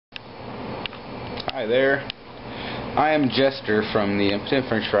Hi there. I am Jesster from the Impotent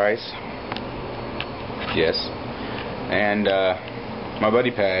French Fries. Yes. And my buddy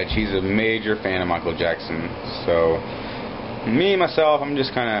Patch, he's a major fan of Micheal Jackson. So me myself, I'm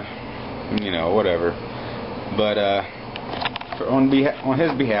just kind of, whatever. But on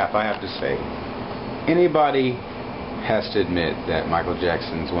his behalf, I have to say, anybody has to admit that Micheal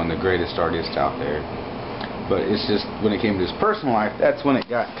Jackson's one of the greatest artists out there. But it's just when it came to his personal life, that's when it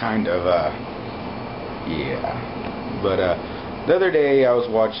got kind of yeah. But the other day I was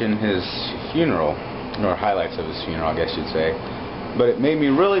watching his funeral, or highlights of his funeral, I guess you'd say. But it made me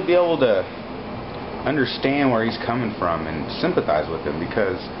really be able to understand where he's coming from and sympathize with him,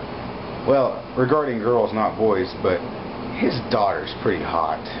 because, well, regarding girls, not boys, but his daughter's pretty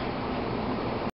hot.